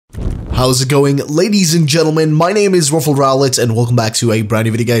How's it going, ladies and gentlemen? My name is Ruffledrowlit and welcome back to a brand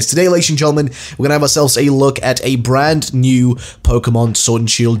new video, guys. Today, ladies and gentlemen, we're gonna have ourselves a look at a brand new Pokemon Sword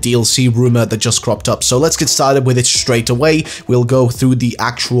and Shield DLC rumor that just cropped up. So let's get started with it straight away. We'll go through the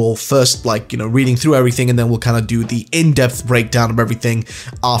actual first, reading through everything, and then we'll kind of do the in-depth breakdown of everything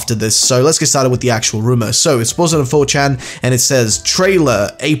after this. So let's get started with the actual rumor. So it's posted on 4chan and it says trailer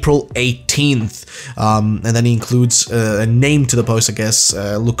April 18th. And then he includes a name to the post, I guess,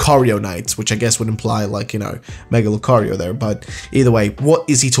 Lucario Nights, which I guess would imply Mega Lucario there. But either way, what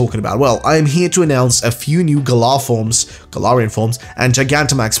is he talking about? Well, I am here to announce a few new Galarian forms, and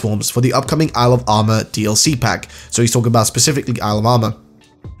Gigantamax forms for the upcoming Isle of Armor DLC pack. So he's talking about specifically Isle of Armor.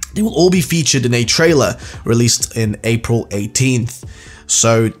 They will all be featured in a trailer released in April 18th.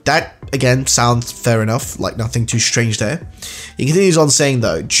 So that, again, sounds fair enough, like nothing too strange there. He continues on saying,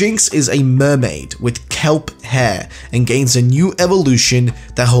 though, Jinx is a mermaid with kelp hair and gains a new evolution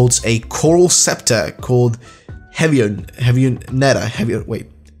that holds a coral scepter called Heavionetta,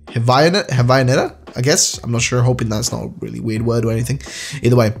 I guess? I'm not sure, hoping that's not a really weird word or anything.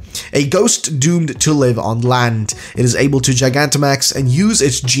 Either way, a ghost doomed to live on land. It is able to Gigantamax and use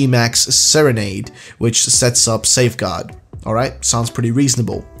its Gmax Serenade, which sets up Safeguard. Alright, sounds pretty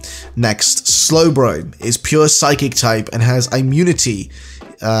reasonable. Next, Slowbro is pure Psychic type and has immunity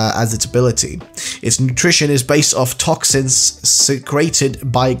as its ability. Its nutrition is based off toxins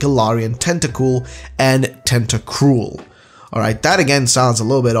secreted by Galarian Tentacool and Tentacruel. Alright, that again sounds a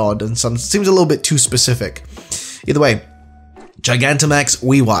little bit odd and seems a little bit too specific. Either way, Gigantamax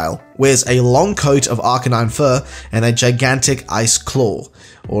Weavile wears a long coat of Arcanine fur and a gigantic ice claw,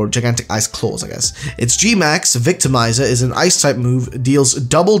 or gigantic ice claws, I guess. Its Gmax Victimizer is an ice-type move, deals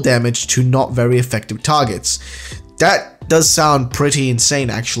double damage to not very effective targets. That does sound pretty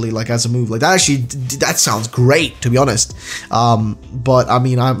insane, actually, as a move. That sounds great, to be honest. But I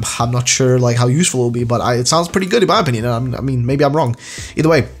mean, I'm not sure how useful it will be, but it sounds pretty good in my opinion. I mean, maybe I'm wrong. Either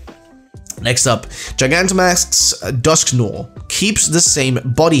way. Next up, Gigantamax Dusknoir keeps the same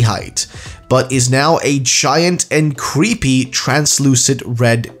body height, but is now a giant and creepy translucent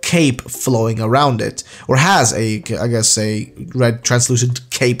red cape flowing around it, or has a red translucent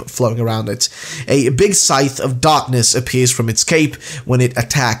cape flowing around it. A big scythe of darkness appears from its cape when it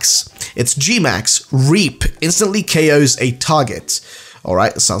attacks. Its Gmax Reap instantly KOs a target.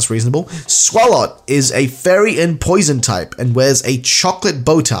 Alright, that sounds reasonable. Swalot is a fairy and poison type and wears a chocolate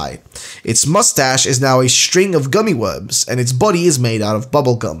bow tie. Its mustache is now a string of gummy worms, and its body is made out of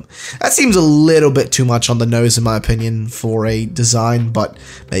bubblegum. That seems a little bit too much on the nose in my opinion for a design, but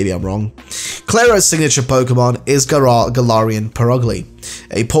maybe I'm wrong. Clara's signature Pokemon is Galarian Perugly,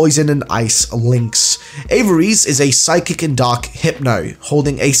 a poison and ice lynx. Avery's is a psychic and dark Hypno,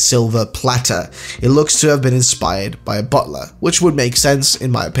 holding a silver platter. It looks to have been inspired by a butler, which would make sense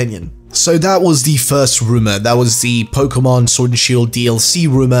in my opinion. So that was the first rumor. That was the Pokemon Sword and Shield DLC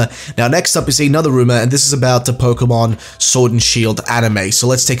rumor. Now next up is another rumor, and this is about the Pokemon Sword and Shield anime. So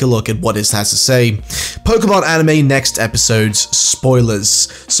let's take a look at what it has to say. Pokemon anime next episodes spoilers.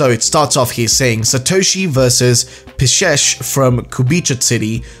 So it starts off here saying Satoshi versus Pishesh from Kubicha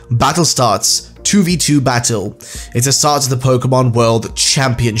City. Battle starts. 2v2 battle. It's a start to the Pokemon World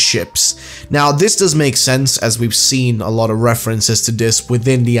Championships. Now, this does make sense as we've seen a lot of references to this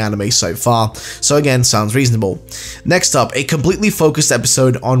within the anime so far, so again, sounds reasonable. Next up, a completely focused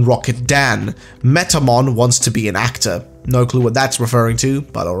episode on Rocket Dan. Metamon wants to be an actor. No clue what that's referring to,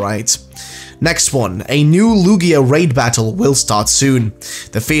 but alright. Next one, a new Lugia raid battle will start soon.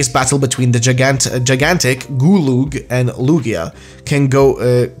 The fierce battle between the gigantic Gulug and Lugia can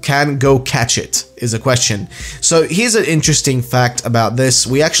go catch it, is a question. So here's an interesting fact about this.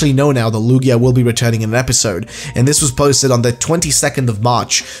 We actually know now that Lugia will be returning in an episode, and this was posted on the 22nd of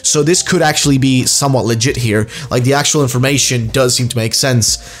March, so this could actually be somewhat legit here. The actual information does seem to make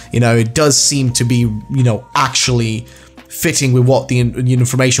sense. It does seem to be, actually fitting with what the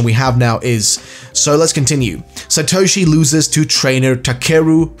information we have now is. So let's continue. Satoshi loses to trainer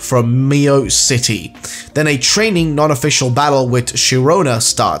Takeru from Mio City. Then a training non-official battle with Sharona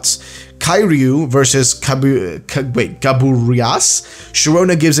starts. Kairyu versus Gaburias.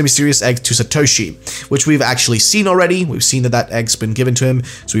 Sharona gives a mysterious egg to Satoshi, which we've actually seen already. We've seen that egg's been given to him,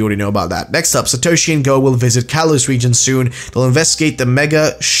 so we already know about that. Next up, Satoshi and Go will visit Kalos region soon. They'll investigate the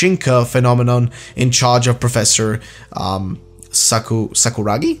Mega Shinka phenomenon in charge of Professor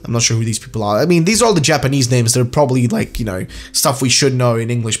Sakuragi? I'm not sure who these people are. I mean, these are all the Japanese names. They're probably like, you know, stuff we should know in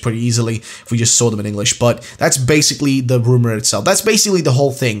English pretty easily if we just saw them in English. But that's basically the rumor itself. That's basically the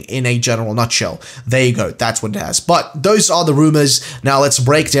whole thing in a general nutshell. There you go. That's what it has. But those are the rumors. Now let's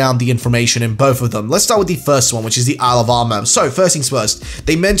break down the information in both of them. Let's start with the first one, which is the Isle of Armor. So first things first,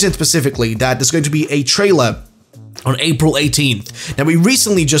 they mentioned specifically that there's going to be a trailer on April 18th. Now, we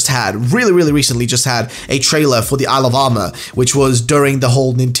recently just had, really recently just had a trailer for the Isle of Armor, which was during the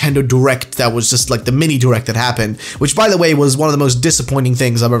whole Nintendo Direct that was just like the mini Direct that happened, which, by the way, was one of the most disappointing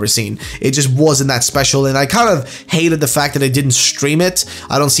things I've ever seen. It just wasn't that special, and I kind of hated the fact that they didn't stream it.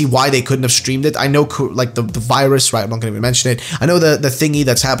 I don't see why they couldn't have streamed it. I know, like, the virus, right? I'm not going to even mention it. I know the thingy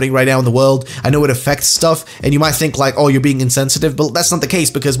that's happening right now in the world. I know it affects stuff, and you might think, like, oh, you're being insensitive, but that's not the case,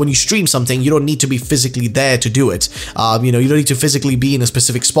 because when you stream something, you don't need to be physically there to do it. You know, you don't need to physically be in a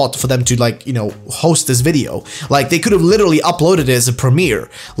specific spot for them to, like, you know, host this video. Like, they could have literally uploaded it as a premiere.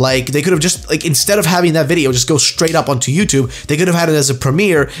 Like, they could have just, like, instead of having that video just go straight up onto YouTube, they could have had it as a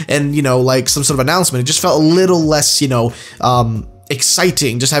premiere and, you know, like, some sort of announcement. It just felt a little less, you know,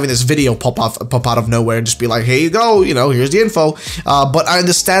 exciting just having this video pop out of nowhere and just be like, here you go, you know, here's the info. But I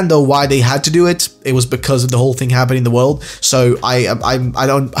understand though why they had to do it. It was because of the whole thing happening in the world. So I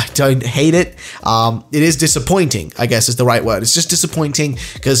don't hate it. It is disappointing, I guess is the right word. It's just disappointing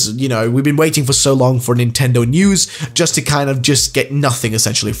because, you know, we've been waiting for so long for Nintendo news just to kind of just get nothing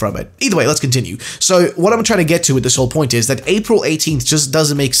essentially from it. Either way, let's continue. So what I'm trying to get to with this whole point is that April 18th just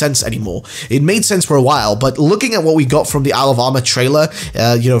doesn't make sense anymore. It made sense for a while, but looking at what we got from the Isle of Armor trailer,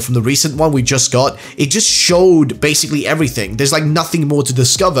 you know, from the recent one we just got, it just showed basically everything. There's like nothing more to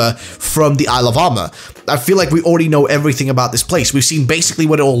discover from the Isle of Armor. I feel like we already know everything about this place. We've seen basically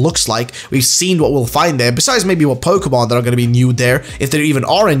what it all looks like. We've seen what we'll find there, besides maybe what Pokemon that are going to be new there, if there even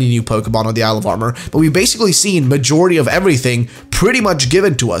are any new Pokemon on the Isle of Armor. But we've basically seen majority of everything pretty much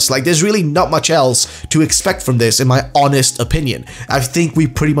given to us. Like, there's really not much else to expect from this, in my honest opinion. I think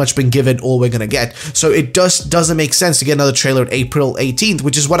we've pretty much been given all we're going to get. So it just doesn't make sense to get another trailer at April 18th,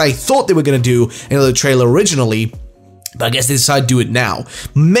 which is what I thought they were going to do, another trailer originally. But I guess they decided to do it now.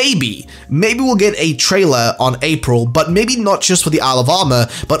 Maybe we'll get a trailer on April, but maybe not just for the Isle of Armor,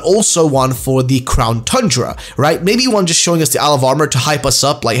 but also one for the Crown Tundra, right? Maybe one just showing us the Isle of Armor to hype us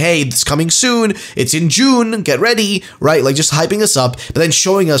up, like, hey, it's coming soon, it's in June, get ready, right? Like, just hyping us up, but then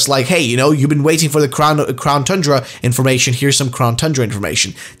showing us, like, hey, you know, you've been waiting for the Crown Tundra information, here's some Crown Tundra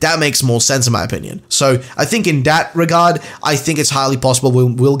information. That makes more sense in my opinion. So I think in that regard, I think it's highly possible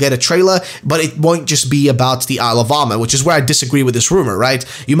we'll get a trailer, but it won't just be about the Isle of Armor, which is where I disagree with this rumor, right?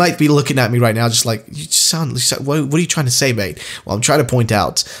 You might be looking at me right now just like, you sound, what are you trying to say, mate? Well, I'm trying to point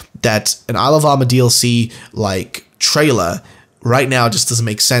out that an Isle of Armor DLC, like, trailer right now just doesn't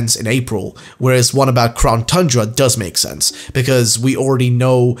make sense in April, whereas one about Crown Tundra does make sense, because we already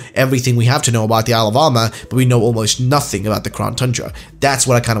know everything we have to know about the Isle of Armor, but we know almost nothing about the Crown Tundra. That's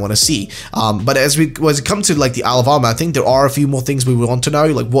what I kind of want to see. But as it comes to, like, the Isle of Armor, I think there are a few more things we want to know,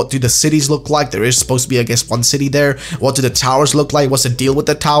 like, what do the cities look like? There is supposed to be, I guess, one city there. What do the towers look like? What's the deal with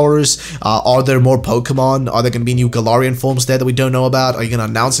the towers? Are there more Pokemon? Are there going to be new Galarian forms there that we don't know about? Are you going to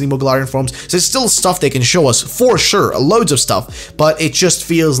announce any more Galarian forms? So there's still stuff they can show us, for sure, loads of stuff. But it just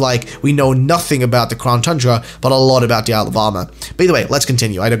feels like we know nothing about the Crown Tundra, but a lot about the Isle of Armor. But either way, let's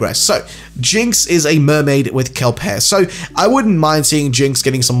continue. I digress. So, Jinx is a mermaid with kelp hair. So, I wouldn't mind seeing Jinx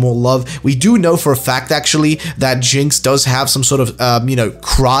getting some more love. We do know for a fact, actually, that Jinx does have some sort of, you know,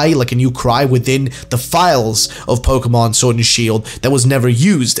 cry, like a new cry within the files of Pokemon Sword and Shield that was never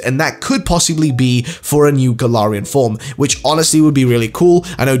used. And that could possibly be for a new Galarian form, which honestly would be really cool.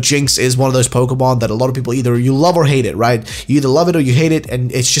 I know Jinx is one of those Pokemon that a lot of people either you love or hate it, right? You either love it or you hate it,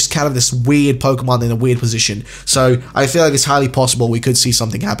 and it's just kind of this weird Pokemon in a weird position. So I feel like it's highly possible we could see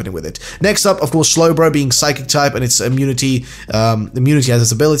something happening with it. Next up, of course, Slowbro being Psychic type and its immunity has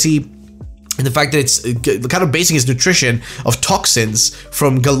its ability. And the fact that it's kind of basing its nutrition of toxins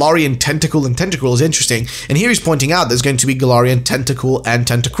from Galarian Tentacle and Tentacruel is interesting. And here he's pointing out there's going to be Galarian Tentacle and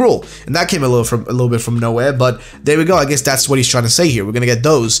Tentacruel. And that came a little bit from nowhere, but there we go. I guess that's what he's trying to say here. We're going to get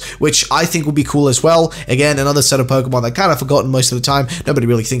those, which I think will be cool as well. Again, another set of Pokemon that kind of forgotten most of the time. Nobody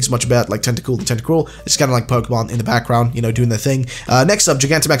really thinks much about, like Tentacle and Tentacruel. It's kind of like Pokemon in the background, you know, doing their thing. Next up,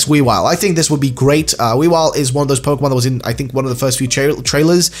 Gigantamax Weavile. I think this would be great. Weavile is one of those Pokemon that was in, I think, one of the first few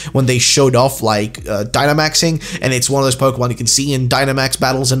trailers when they showed off stuff like Dynamaxing, and it's one of those Pokemon you can see in Dynamax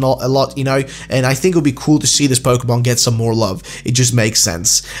battles and a lot, you know, and I think it would be cool to see this Pokemon get some more love. It just makes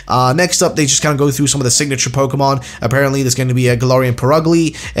sense. Next up, they just kind of go through some of the signature Pokemon. Apparently, there's going to be a Galarian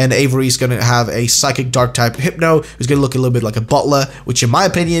Perugly, and Avery's going to have a Psychic Dark type Hypno, who's going to look a little bit like a Butler, which in my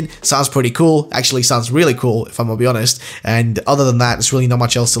opinion sounds pretty cool. Actually sounds really cool, if I'm gonna be honest. And other than that, there's really not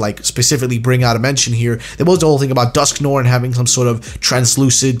much else to like specifically bring out a mention here. There was the whole thing about Dusknoir having some sort of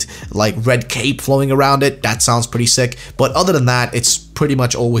translucent like red cape flowing around it. That sounds pretty sick. But other than that, it's pretty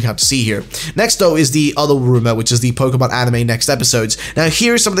much all we have to see here. Next though is the other rumor, which is the Pokemon anime next episodes. Now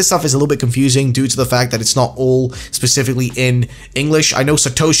here, some of this stuff is a little bit confusing due to the fact that it's not all specifically in English. I know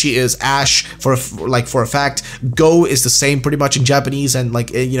Satoshi is Ash for a fact. Go is the same pretty much in Japanese and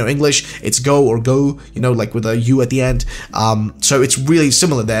like, you know, English. It's Go or Go, you know, like with a U at the end. So it's really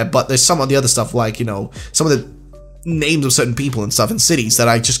similar there, but there's some of the other stuff like, you know, some of the names of certain people and stuff in cities that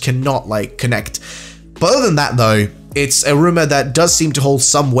I just cannot like connect. But other than that though, it's a rumor that does seem to hold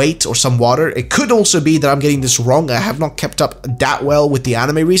some weight or some water. It could also be that I'm getting this wrong. I have not kept up that well with the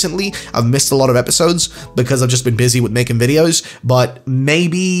anime recently. I've missed a lot of episodes because I've just been busy with making videos, but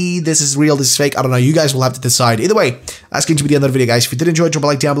maybe this is real, this is fake. I don't know. You guys will have to decide. Either way, that's going to be the end of the video, guys. If you did enjoy, drop a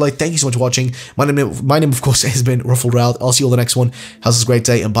like down below. Thank you so much for watching. My name of course, has been Ruffledrowlit. I'll see you all the next one. Have a great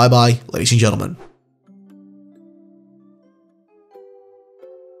day, and bye-bye, ladies and gentlemen.